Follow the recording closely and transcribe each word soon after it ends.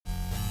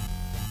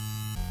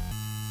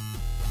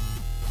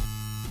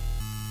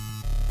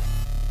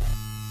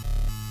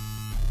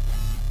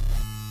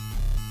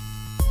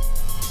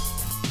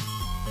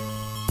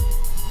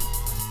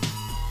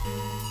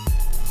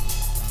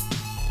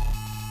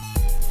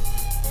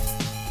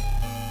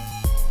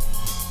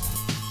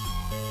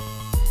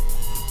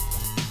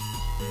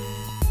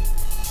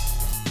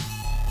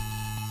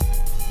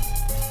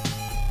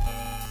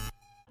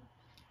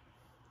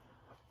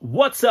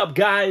What's up,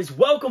 guys?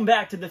 Welcome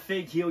back to the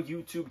Fake Heel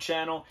YouTube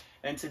channel.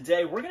 And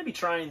today we're going to be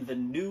trying the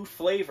new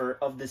flavor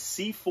of the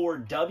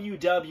C4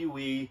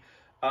 WWE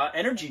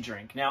energy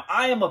drink. Now,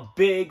 I am a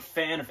big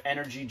fan of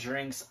energy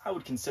drinks. I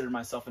would consider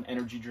myself an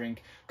energy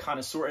drink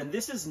connoisseur. And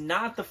this is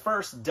not the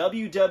first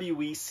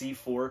WWE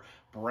C4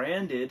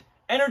 branded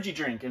energy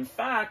drink. In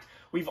fact,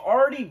 we've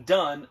already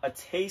done a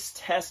taste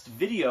test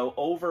video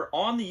over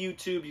on the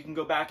YouTube. You can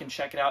go back and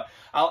check it out.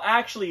 I'll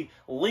actually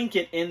link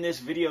it in this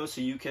video so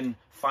you can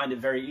find it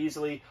very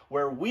easily,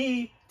 where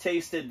we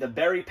tasted the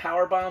Berry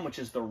Power Bomb, which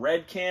is the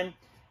red can,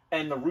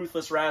 and the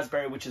Ruthless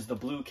Raspberry, which is the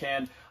blue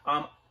can.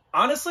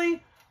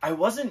 Honestly, I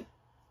wasn't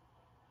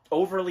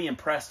overly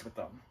impressed with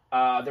them.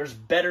 There's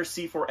better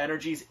C4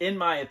 energies, in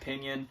my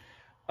opinion,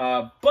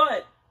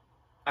 but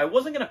I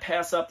wasn't going to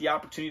pass up the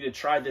opportunity to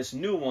try this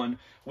new one,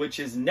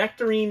 which is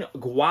Nectarine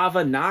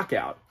Guava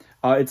Knockout.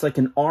 It's like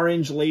an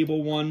orange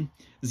label one.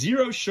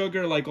 Zero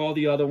sugar like all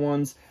the other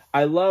ones.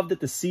 I love that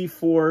the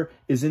C4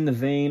 is in the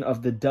vein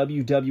of the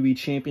WWE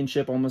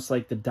Championship, almost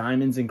like the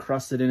diamonds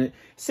encrusted in it.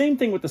 Same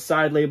thing with the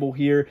side label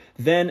here.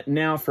 Then,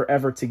 now,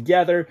 forever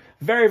together.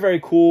 Very, very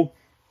cool.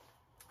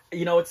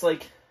 You know, it's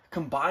like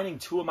combining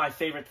two of my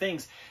favorite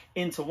things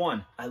into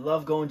one. I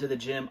love going to the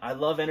gym. I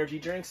love energy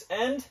drinks.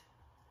 And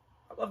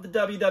I love the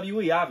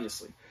WWE,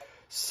 obviously.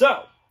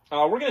 So,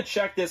 we're going to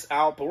check this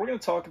out, but we're going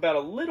to talk about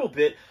a little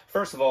bit.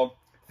 First of all,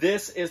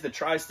 this is the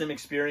Tri-Stim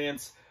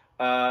experience.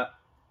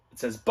 It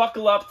says,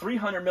 buckle up,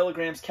 300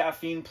 milligrams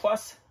caffeine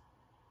plus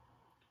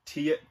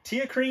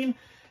Nectarine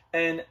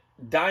and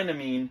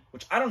Dynamine,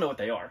 which I don't know what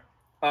they are,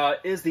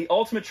 is the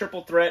ultimate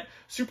triple threat.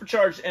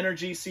 Supercharged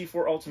energy,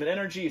 C4 Ultimate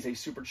Energy is a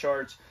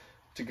supercharged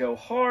to go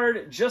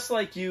hard, just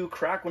like you.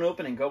 Crack one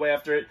open and go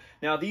after it.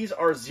 Now, these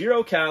are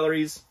 0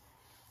 calories.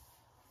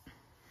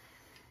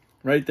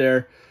 Right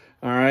there.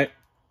 All right.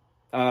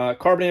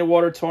 Carbonated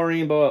water,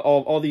 taurine, but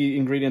all the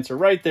ingredients are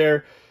right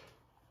there.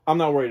 I'm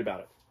not worried about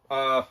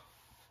it.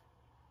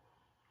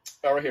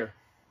 Right here,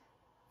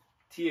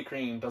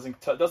 Nectarine doesn't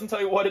tell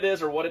you what it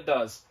is or what it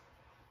does.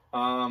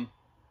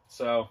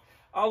 So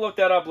I'll look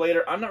that up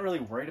later. I'm not really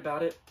worried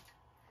about it.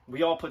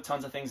 We all put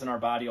tons of things in our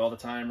body all the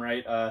time,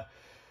 right?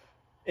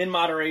 In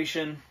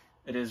moderation,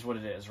 it is what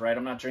it is, right?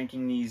 I'm not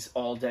drinking these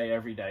all day,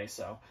 every day.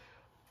 So,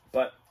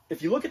 but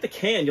if you look at the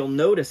can, you'll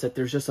notice that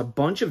there's just a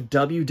bunch of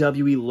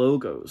WWE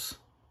logos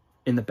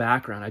in the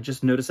background. I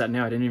just noticed that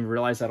now. I didn't even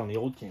realize that on the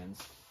old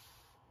cans.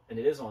 And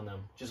it is on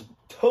them. Just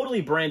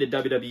totally branded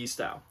WWE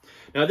style.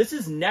 Now, this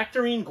is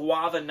Nectarine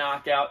Guava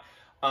Knockout.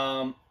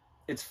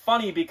 It's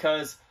funny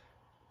because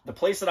the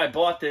place that I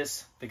bought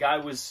this, the guy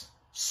was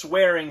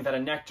swearing that a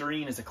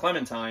nectarine is a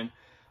clementine.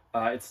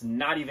 It's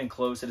not even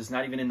close. It is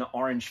not even in the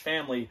orange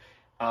family.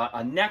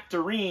 A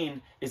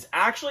nectarine is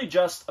actually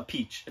just a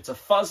peach. It's a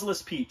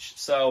fuzzless peach.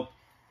 So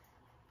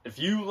if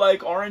you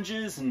like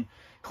oranges and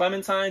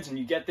clementines and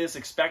you get this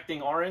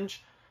expecting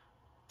orange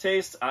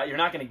taste, you're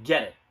not going to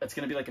get it. It's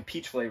going to be like a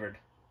peach flavored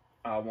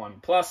one.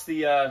 Plus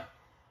the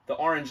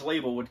orange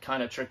label would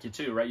kind of trick you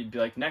too, right? You'd be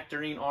like,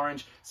 nectarine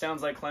orange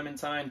sounds like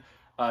clementine.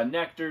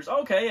 Nectars,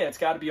 okay, yeah, it's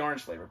got to be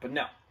orange flavored. But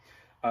no.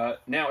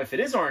 Now, if it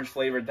is orange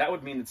flavored, that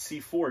would mean that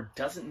C4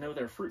 doesn't know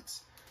their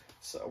fruits.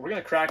 So we're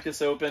going to crack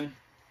this open.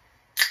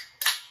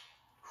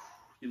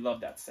 You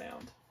love that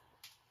sound.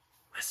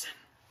 Listen.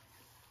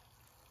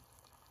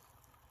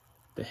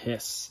 The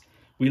hiss.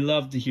 We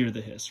love to hear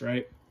the hiss,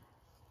 right?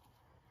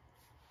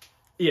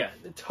 Yeah,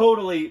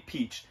 totally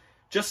peach.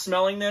 Just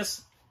smelling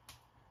this,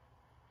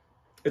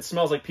 it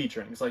smells like peach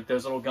rings, like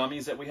those little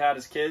gummies that we had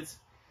as kids.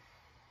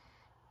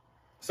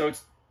 So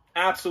it's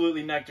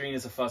absolutely Nectarine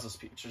is a fuzzless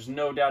peach. There's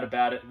no doubt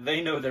about it.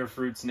 They know their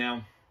fruits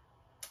now.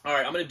 All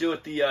right, I'm going to do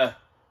it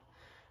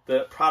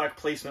the product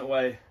placement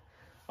way.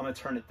 I'm going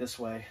to turn it this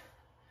way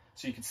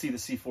so you can see the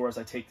C4 as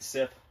I take the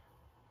sip.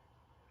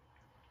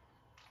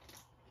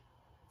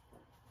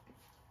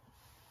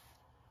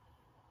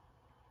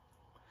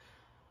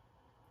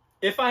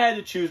 If I had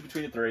to choose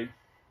between the three,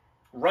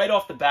 right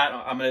off the bat,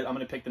 I'm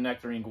gonna pick the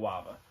Nectarine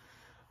Guava.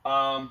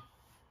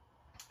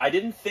 I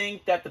didn't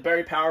think that the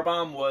Berry Power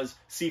Bomb was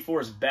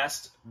C4's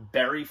best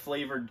berry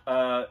flavored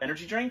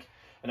energy drink,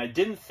 and I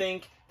didn't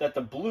think that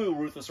the blue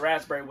Ruthless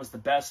Raspberry was the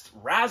best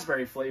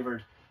raspberry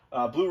flavored,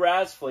 blue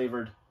ras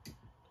flavored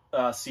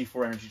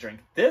C4 energy drink.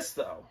 This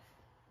though,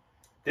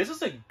 this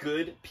is a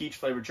good peach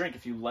flavored drink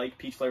if you like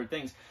peach flavored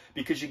things,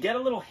 because you get a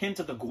little hint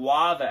of the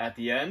guava at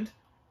the end.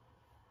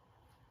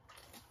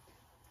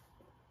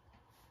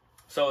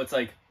 So it's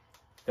like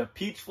the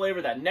peach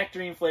flavor, that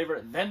nectarine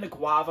flavor, then the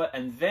guava,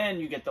 and then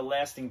you get the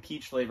lasting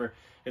peach flavor.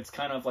 It's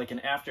kind of like an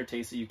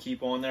aftertaste that you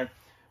keep on there.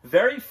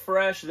 Very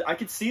fresh. I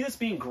could see this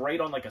being great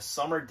on like a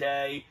summer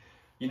day.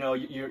 You know,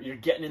 you're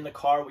getting in the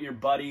car with your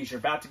buddies. You're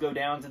about to go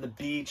down to the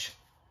beach.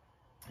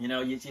 You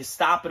know, you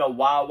stop at a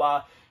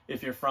Wawa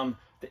if you're from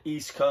the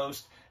East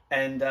Coast,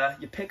 and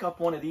you pick up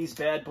one of these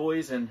bad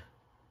boys and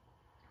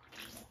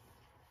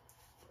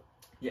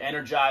you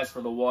energize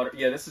for the water.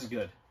 Yeah, this is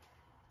good.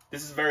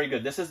 This is very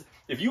good. This is,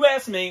 if you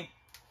ask me,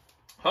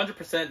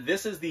 100%,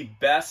 this is the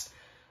best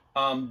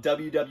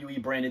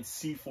WWE branded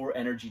C4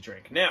 energy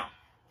drink. Now,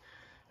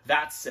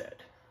 That said,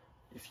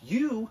 if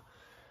you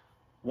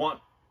want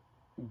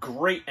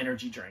great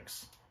energy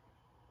drinks,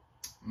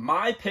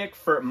 my pick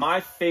for my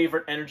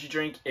favorite energy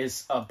drink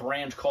is a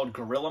brand called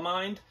Gorilla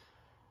Mind.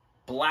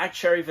 Black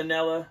cherry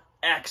vanilla,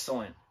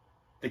 excellent.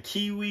 The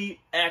kiwi,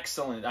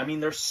 excellent. I mean,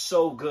 they're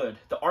so good.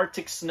 The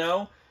Arctic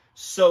Snow,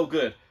 so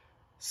good.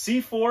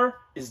 C4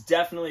 is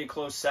definitely a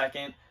close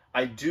second.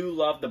 I do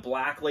love the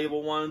black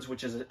label ones,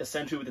 which is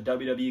essentially what the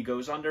WWE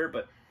goes under,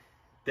 but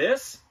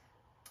this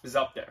is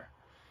up there.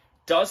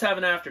 Does have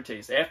an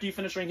aftertaste. After you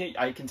finish drinking it,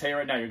 I can tell you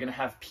right now, you're going to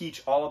have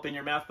peach all up in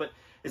your mouth, but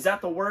is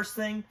that the worst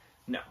thing?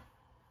 No.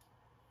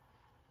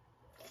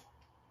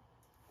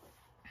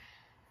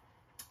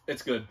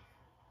 It's good.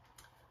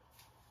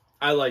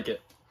 I like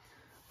it.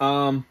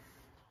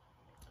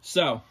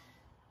 So,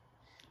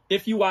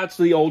 if you watch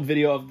the old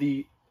video of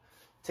the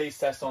taste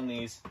test on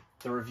these,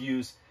 the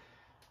reviews,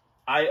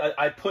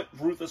 I put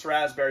Ruthless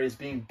Raspberry as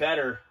being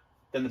better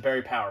than the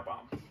Berry Power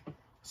Bomb.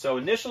 So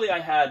initially I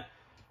had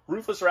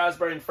Ruthless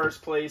Raspberry in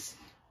first place,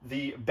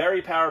 the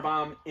Berry Power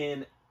Bomb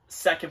in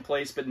second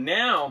place, but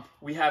now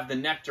we have the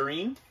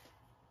Nectarine,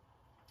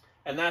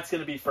 and that's going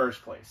to be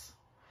first place.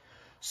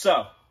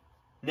 So,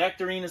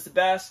 Nectarine is the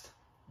best.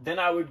 Then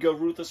I would go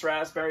Ruthless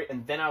Raspberry,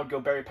 and then I would go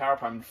Berry Power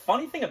Bomb. The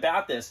funny thing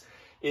about this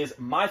is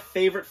my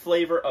favorite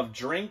flavor of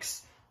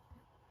drinks,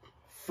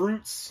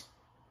 fruits,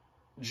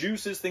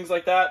 juices, things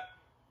like that,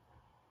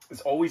 is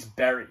always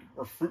berry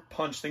or fruit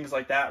punch, things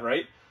like that,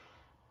 right?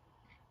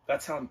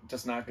 That's how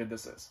just not good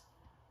this is.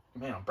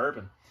 Man, I'm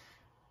burping.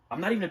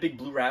 I'm not even a big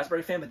blue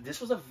raspberry fan, but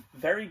this was a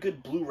very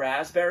good blue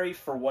raspberry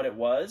for what it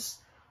was.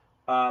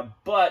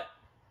 But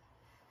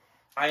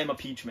I am a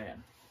peach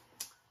man.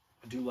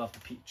 I do love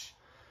the peach.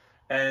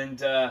 And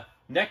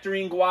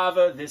Nectarine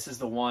Guava, this is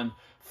the one.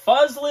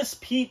 Fuzzless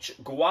Peach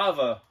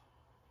Guava.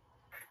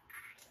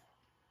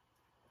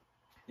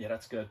 Yeah,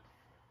 that's good.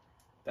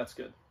 That's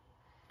good.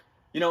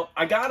 You know,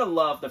 I gotta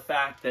love the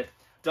fact that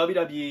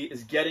WWE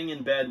is getting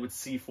in bed with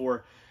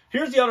C4.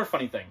 Here's the other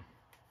funny thing.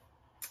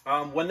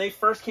 When they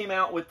first came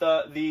out with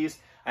these,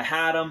 I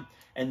had them.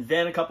 And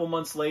then a couple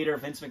months later,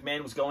 Vince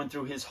McMahon was going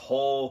through his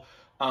whole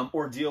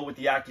ordeal with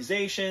the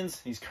accusations.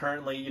 He's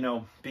currently, you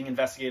know, being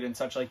investigated and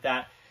such like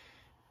that.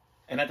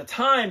 And at the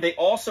time, they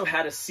also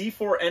had a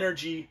C4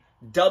 Energy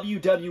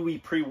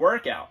WWE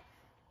pre-workout.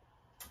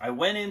 I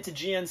went into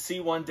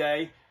GNC one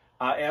day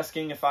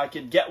asking if I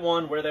could get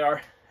one, where they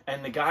are.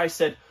 And the guy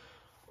said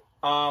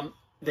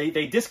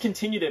they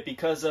discontinued it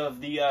because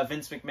of the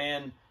Vince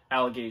McMahon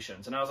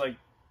allegations. And I was like,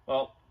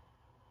 well,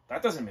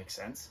 that doesn't make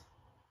sense.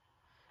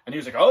 And he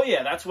was like, oh,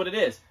 yeah, that's what it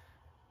is.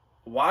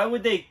 Why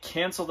would they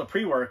cancel the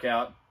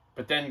pre-workout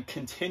but then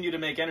continue to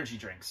make energy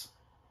drinks?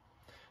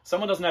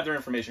 Someone doesn't have their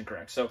information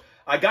correct. So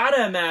I got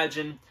to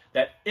imagine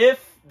that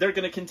if they're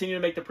going to continue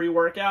to make the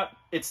pre-workout,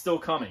 it's still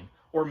coming.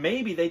 Or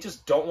maybe they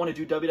just don't want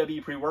to do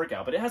WWE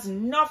pre-workout. But it has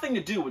nothing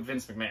to do with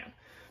Vince McMahon,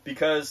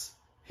 because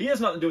he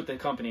has nothing to do with the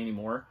company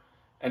anymore.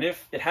 And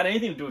if it had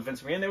anything to do with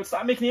Vince McMahon, they would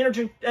stop making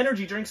the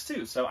energy drinks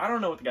too. So I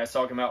don't know what the guy's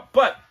talking about.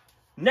 But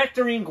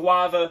Nectarine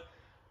Guava,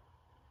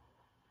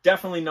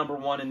 definitely number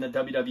one in the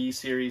WWE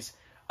series.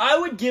 I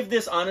would give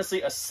this,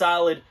 honestly, a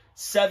solid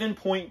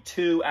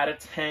 7.2 out of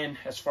 10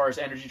 as far as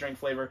energy drink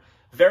flavor.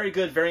 Very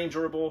good, very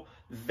enjoyable,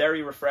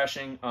 very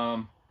refreshing.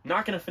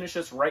 Not going to finish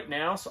this right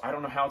now, so I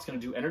don't know how it's going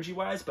to do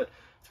energy-wise, but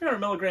 300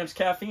 milligrams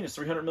caffeine is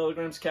 300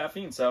 milligrams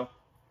caffeine, so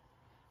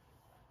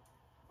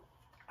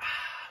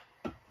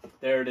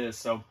there it is.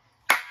 So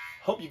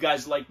hope you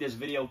guys like this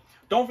video.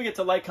 Don't forget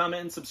to like,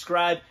 comment, and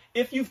subscribe.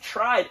 If you've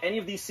tried any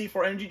of these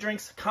C4 energy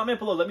drinks, comment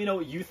below. Let me know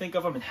what you think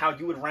of them and how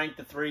you would rank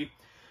the three.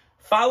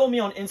 Follow me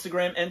on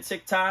Instagram and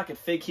TikTok at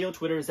Fig Heel.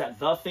 Twitter is at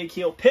The Fig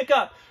Heel. Pick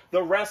up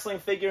the Wrestling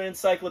Figure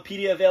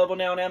Encyclopedia, available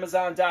now on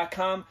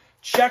Amazon.com.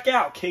 Check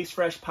out Case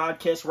Fresh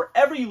Podcast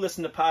wherever you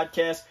listen to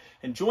podcasts.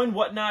 And join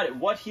Whatnot at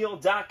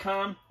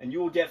whatheel.com, and you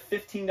will get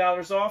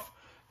 $15 off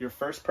your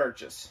first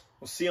purchase.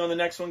 We'll see you on the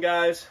next one,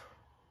 guys.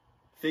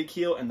 Fig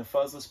Heel and the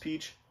Fuzzless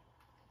Peach.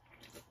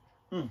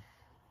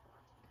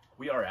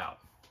 We are out.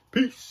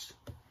 Peace.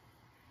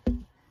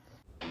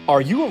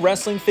 Are you a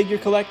wrestling figure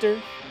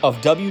collector of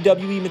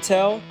WWE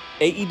Mattel,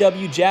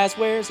 AEW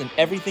Jazzwares, and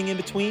everything in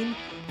between?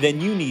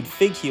 Then you need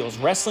Fig Heel's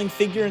Wrestling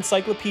Figure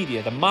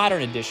Encyclopedia, the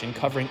modern edition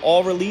covering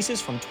all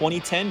releases from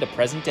 2010 to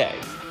present day.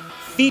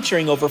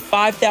 Featuring over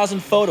 5,000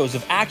 photos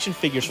of action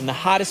figures from the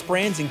hottest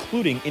brands,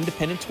 including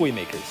independent toy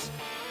makers.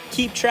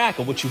 Keep track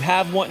of what you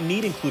have, want, and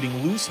need,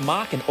 including loose,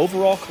 mock, and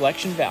overall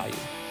collection value.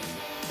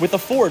 With a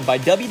foreword by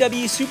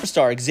WWE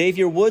superstar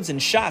Xavier Woods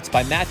and shots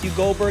by Matthew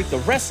Goldberg, the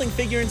Wrestling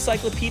Figure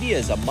Encyclopedia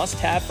is a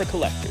must-have for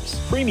collectors.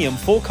 Premium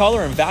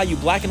full-color and value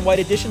black and white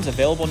editions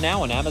available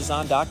now on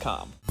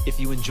Amazon.com. If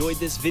you enjoyed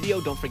this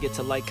video, don't forget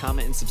to like,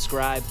 comment, and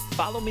subscribe.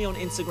 Follow me on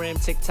Instagram,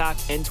 TikTok,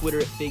 and Twitter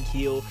at Fig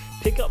Heel.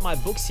 Pick up my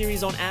book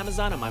series on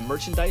Amazon and my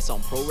merchandise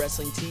on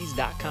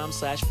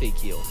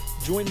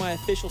ProWrestlingTees.com/FigHeel. Join my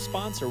official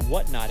sponsor,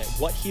 Whatnot, at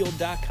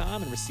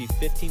WhatHeel.com and receive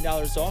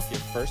 $15 off your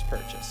first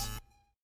purchase.